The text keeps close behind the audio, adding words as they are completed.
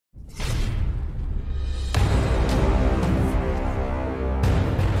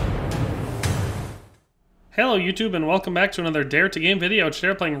Hello YouTube and welcome back to another Dare to Game video. Today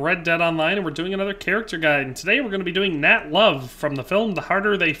we're playing Red Dead Online and we're doing another character guide. And today we're going to be doing Nat Love from the film The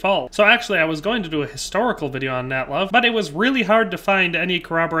Harder They Fall. So actually I was going to do a historical video on Nat Love, but it was really hard to find any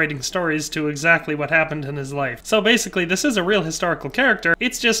corroborating stories to exactly what happened in his life. So basically this is a real historical character,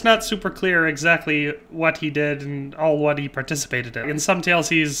 it's just not super clear exactly what he did and all what he participated in. In some tales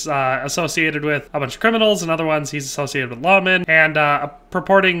he's associated with a bunch of criminals, in other ones he's associated with lawmen, and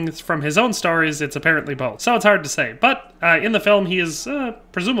purporting from his own stories it's apparently both. So it's hard to say, but in the film he is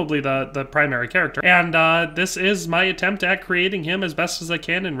presumably the primary character, and this is my attempt at creating him as best as I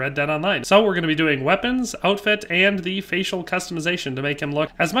can in Red Dead Online. So we're going to be doing weapons, outfit, and the facial customization to make him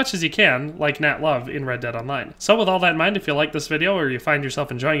look as much as you can like Nat Love in Red Dead Online. So with all that in mind, if you like this video or you find yourself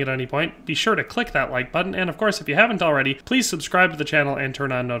enjoying it at any point, be sure to click that like button, and of course if you haven't already, please subscribe to the channel and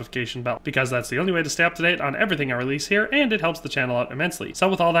turn on notification bell, because that's the only way to stay up to date on everything I release here, and it helps the channel out immensely. So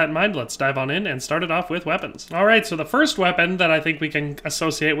with all that in mind, let's dive on in and start it off with weapons. Alright, so the first weapon that I think we can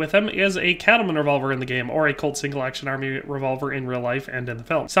associate with him is a cattleman revolver in the game, or a Colt single action army revolver in real life and in the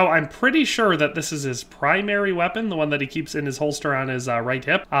film. So I'm pretty sure that this is his primary weapon, the one that he keeps in his holster on his right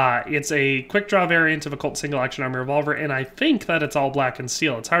hip. It's a quick draw variant of a Colt single action army revolver, and I think that it's all black and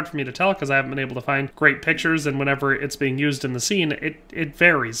steel. It's hard for me to tell because I haven't been able to find great pictures, and whenever it's being used in the scene, it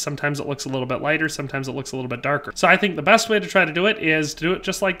varies. Sometimes it looks a little bit lighter, sometimes it looks a little bit darker. So I think the best way to try to do it is to do it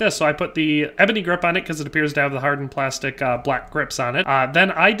just like this. So I put the ebony grip on it because it appears to have the hardened plastic black grips on it.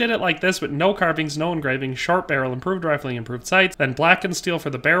 Then I did it like this with no carvings, no engraving, short barrel, improved rifling, improved sights, then black and steel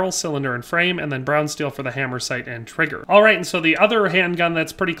for the barrel, cylinder, and frame, and then brown steel for the hammer, sight, and trigger. Alright, and so the other handgun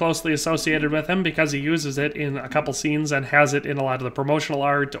that's pretty closely associated with him, because he uses it in a couple scenes and has it in a lot of the promotional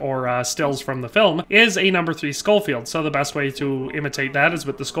art or stills from the film, is a number 3 Schofield. So the best way to imitate that is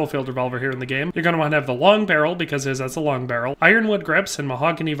with the Schofield revolver here in the game. You're going to want to have the long barrel, because his has a long barrel, ironwood grips, and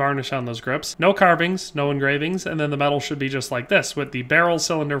mahogany varnish on those grips, no carvings, no engravings, and then the metal should be just like this, with the barrel,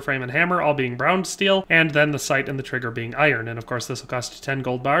 cylinder, frame, and hammer all being brown steel, and then the sight and the trigger being iron, and of course this will cost you 10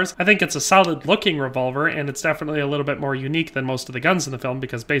 gold bars. I think it's a solid looking revolver, and it's definitely a little bit more unique than most of the guns in the film,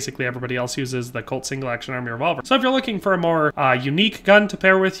 because basically everybody else uses the Colt single action army revolver. So if you're looking for a more unique gun to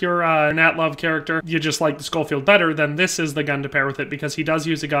pair with your Nat Love character, you just like the Schofield better, then this is the gun to pair with it, because he does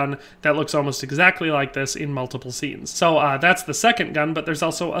use a gun that looks almost exactly like this in multiple scenes. So that's the second gun, but there's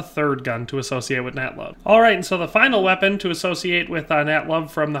also a third gun to associate with Nat Love. Alright, and so the final weapon to associate with Nat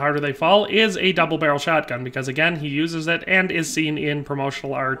Love from The Harder They Fall is a double barrel shotgun, because again he uses it and is seen in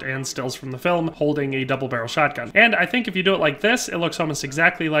promotional art and stills from the film holding a double barrel shotgun. And I think if you do it like this, it looks almost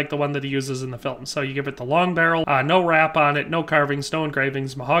exactly like the one that he uses in the film. So you give it the long barrel, no wrap on it, no carvings, no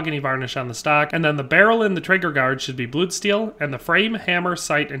engravings, mahogany varnish on the stock, and then the barrel and the trigger guard should be blued steel, and the frame, hammer,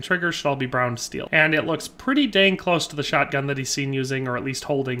 sight, and trigger should all be brown steel. And it looks pretty dang close to the shotgun that he's seen using, or at least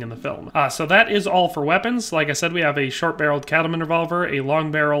holding, in the film. So that is all for weapons. Like I said, we have a short-barreled cattleman revolver, a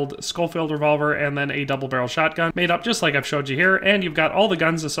long-barreled Schofield revolver, and then a double-barrel shotgun, made up just like I've showed you here, and you've got all the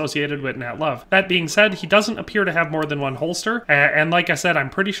guns associated with Nat Love. That being said, he doesn't appear to have more than one holster, and like I said, I'm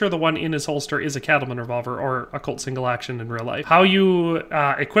pretty sure the one in his holster is a cattleman revolver, or a Colt single action in real life. How you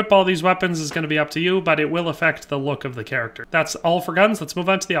equip all these weapons is going to be up to you, but it will affect the look of the character. That's all for guns. Let's move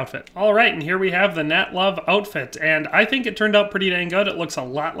on to the outfit. Alright, and here we have the Nat Love outfit, and I think it turned out pretty dang good. It looks a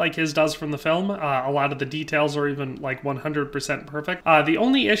lot like his does from the film. A lot of the details are even like 100% perfect. The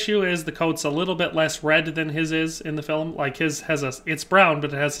only issue is the coat's a little bit less red than his is in the film. Like his has it's brown,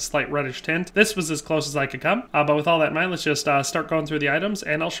 but it has a slight reddish tint. This was as close as I could come. But with all that in mind, let's just start going through the items,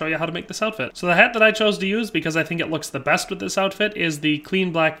 and I'll show you how to make this outfit. So the hat that I chose to use, because I think it looks the best with this outfit, is the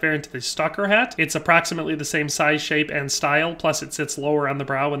clean black variant of the stalker hat. It's approximately the same size, shape, and style, plus it sits lower on the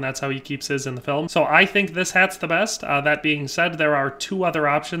brow, and that's how he keeps his in the film. So I think this hat's the best. That being said, there are 2 other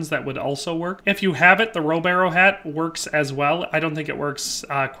options that would also work. If you have it, the Robaro hat works as well. I don't think it works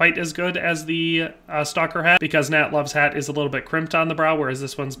quite as good as the stalker hat, because Nat Love's hat is a little bit crimped on the brow, whereas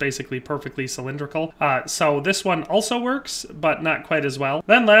this one's basically perfectly cylindrical. So this one also works, but not quite as well.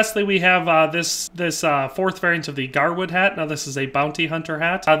 Then lastly, we have this fourth variant of the Garwood hat. Now this is a bounty hunter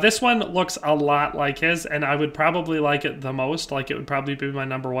hat. This one looks a lot like his, and I would probably like it the most. Like, it would probably be my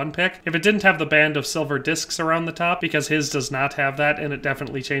 #1 pick if it didn't have the band of silver discs around the top, because his does not have that, and it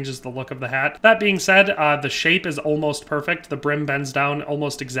definitely changes the look of the hat. That being said, the shape shape is almost perfect. The brim bends down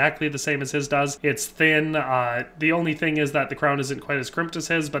almost exactly the same as his does. It's thin. The only thing is that the crown isn't quite as crimped as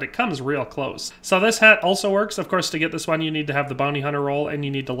his, but it comes real close. So this hat also works. Of course, to get this one, you need to have the bounty hunter roll, and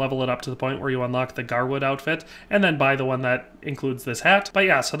you need to level it up to the point where you unlock the Garwood outfit, and then buy the one that includes this hat. But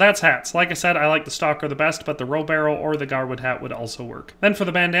yeah, so that's hats. Like I said, I like the Stalker the best, but the Wheelbarrow or the Garwood hat would also work. Then for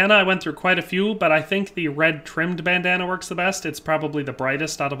the bandana, I went through quite a few, but I think the red trimmed bandana works the best. It's probably the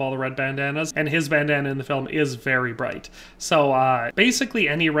brightest out of all the red bandanas, and his bandana in the film is very bright. So basically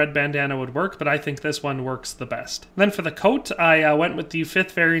any red bandana would work, but I think this one works the best. Then for the coat, I went with the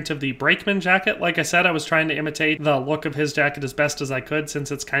 5th variant of the Brakeman jacket. Like I said, I was trying to imitate the look of his jacket as best as I could,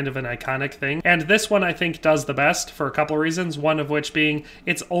 since it's kind of an iconic thing. And this one I think does the best for a couple of reasons, one of which being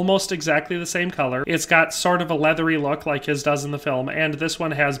it's almost exactly the same color. It's got sort of a leathery look like his does in the film, and this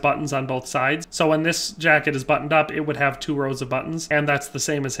one has buttons on both sides. So when this jacket is buttoned up, it would have 2 rows of buttons, and that's the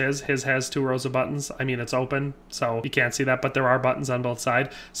same as his. His has 2 rows of buttons. I mean, it's open, so you can't see that, but there are buttons on both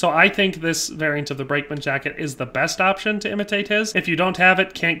sides. So I think this variant of the Brakeman jacket is the best option to imitate his. If you don't have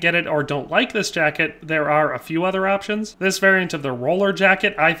it, can't get it, or don't like this jacket, there are a few other options. This variant of the roller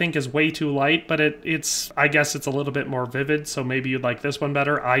jacket I think is way too light, but I guess it's a little bit more vivid, so maybe you'd like this one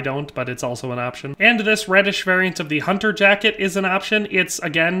better. I don't, but it's also an option. And this reddish variant of the hunter jacket is an option. It's,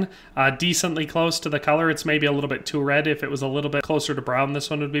 again, decently close to the color. It's maybe a little bit too red. If it was a little bit closer to brown, this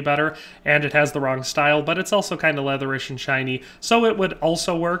one would be better. And it has the wrong style, but it's also kind of leatherish and shiny, so it would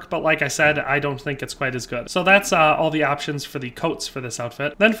also work, but like I said, I don't think it's quite as good. So that's all the options for the coats for this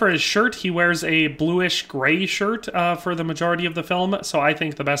outfit. Then for his shirt, he wears a bluish gray shirt for the majority of the film, so I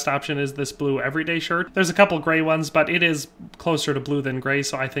think the best option is this blue everyday shirt. There's a couple gray ones, but it is closer to blue than gray,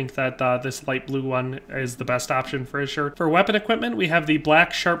 so I think that this light blue one is the best option for his shirt. For weapon equipment, we have the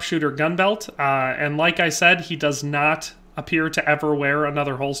black sharpshooter gun belt, and like I said, he does not appear to ever wear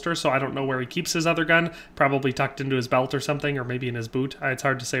another holster, so I don't know where he keeps his other gun. Probably tucked into his belt or something, or maybe in his boot. It's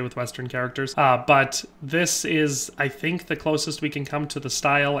hard to say with Western characters. But this is, I think, the closest we can come to the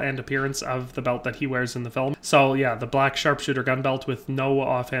style and appearance of the belt that he wears in the film. So yeah, the black sharpshooter gun belt with no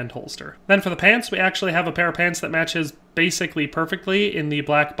offhand holster. Then for the pants, we actually have a pair of pants that matches basically perfectly in the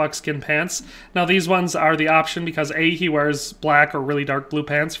black buckskin pants. Now these ones are the option because A, he wears black or really dark blue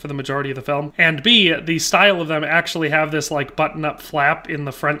pants for the majority of the film, and B, the style of them actually have this like button-up flap in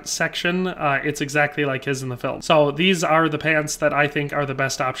the front section. It's exactly like his in the film. So these are the pants that I think are the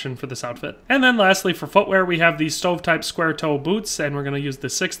best option for this outfit. And then lastly, for footwear, we have these stove-type square-toe boots, and we're going to use the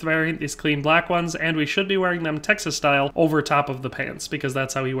 6th variant, these clean black ones, and we should be wearing them Texas style over top of the pants because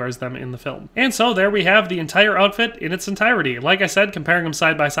that's how he wears them in the film. And so there we have the entire outfit in its entirety. Like I said, comparing them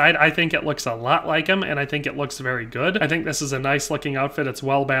side by side, I think it looks a lot like him, and I think it looks very good. I think this is a nice looking outfit. It's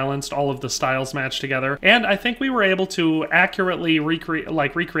well balanced. All of the styles match together, and I think we were able to accurately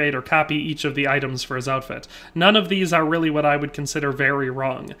recreate or copy each of the items for his outfit. None of these are really what I would consider very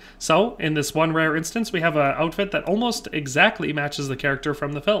wrong. So in this one rare instance, we have an outfit that almost exactly matches the character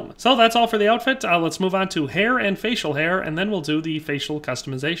from the film. So that's all for the outfit. Let's move on to hair and facial hair, and then we'll do the facial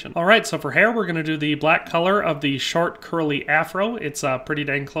customization. All right, so for hair, we're going to do the black color of the short curly afro. It's pretty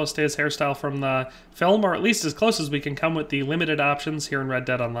dang close to his hairstyle from the film, or at least as close as we can come with the limited options here in Red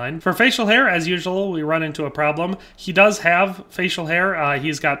Dead Online. For facial hair, as usual, we run into a problem. He does have facial hair.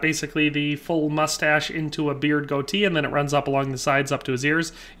 He's got basically the full mustache into a beard goatee, and then it runs up along the sides up to his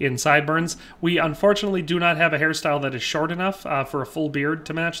ears in sideburns. We unfortunately do not have a hairstyle that is short enough for a full beard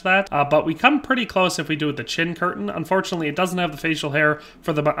to match that, but we come pretty close if we do the chin curtain. Unfortunately, it doesn't have the facial hair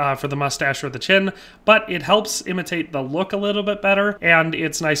for the mustache or the chin, but it helps imitate the look a little bit better, and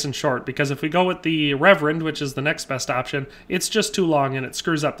it's nice and short, because if we go with the Reverend, which is the next best option, it's just too long and it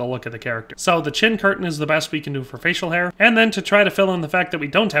screws up the look of the character. So the chin curtain is the best we can do for facial hair, and then to try to fill in the fact that we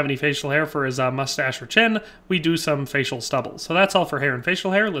don't have any facial hair for his mustache or chin, we do some facial stubble. So that's all for hair and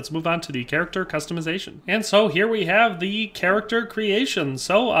facial hair. Let's move on to the character customization. And so here we have the character creation.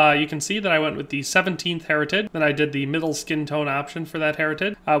 So you can see that I went with the 17th heritage, then I did the middle skin tone option for that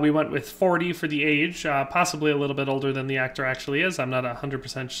heritage. We went with 40 for the age, possibly a little bit older than the actor actually is. I'm not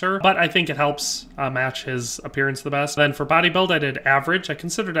 100% sure, but I think it helps match his appearance the best. Then for body build, I did average. I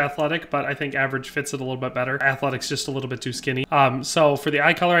considered athletic, but I think average fits it a little bit better. Athletic's just a little bit too skinny. So for the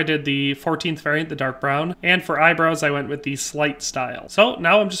eye color, I did the 14th variant, the dark brown. And for eyebrows, I went with the slight style. So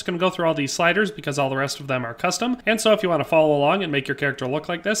now I'm just going to go through all these sliders because all the rest of them are custom. And so if you want to follow along and make your character look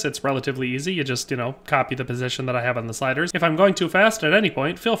like this, it's relatively easy. You just, copy the position that I have on the sliders. If I'm going too fast at any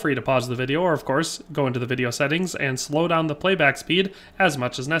point, feel free to pause the video, or of course, go into the video settings and slow down the playback speed as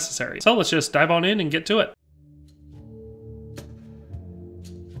much as necessary. So let's just dive on in and get to it.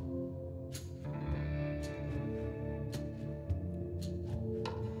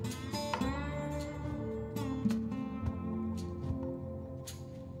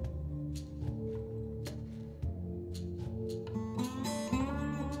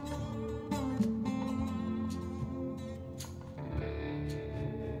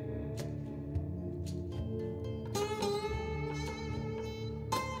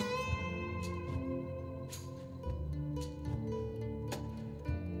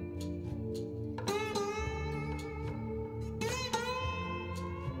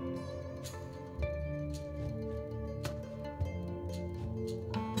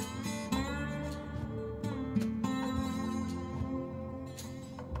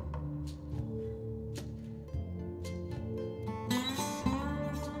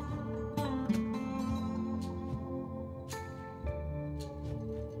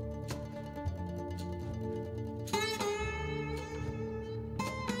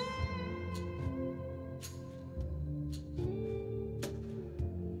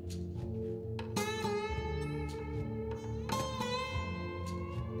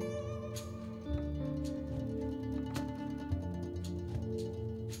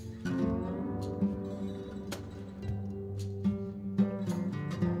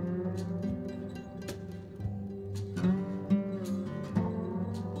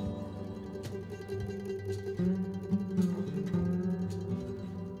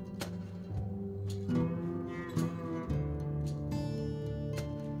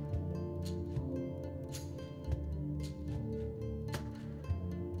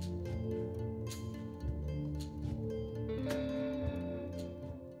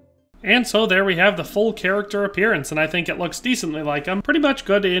 And so there we have the full character appearance, and I think it looks decently like him. Pretty much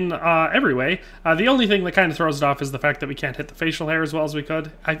good in every way. The only thing that kind of throws it off is the fact that we can't hit the facial hair as well as we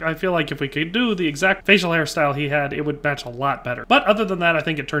could. I feel like if we could do the exact facial hairstyle he had, it would match a lot better. But other than that, I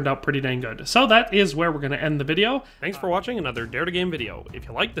think it turned out pretty dang good. So that is where we're going to end the video. Thanks for watching another Dare to Game video. If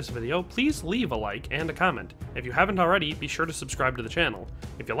you like this video, please leave a like and a comment. If you haven't already, be sure to subscribe to the channel.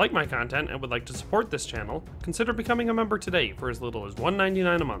 If you like my content and would like to support this channel, consider becoming a member today for as little as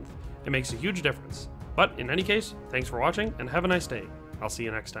 $1.99 a month. It makes a huge difference. But in any case, thanks for watching and have a nice day. I'll see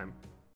you next time.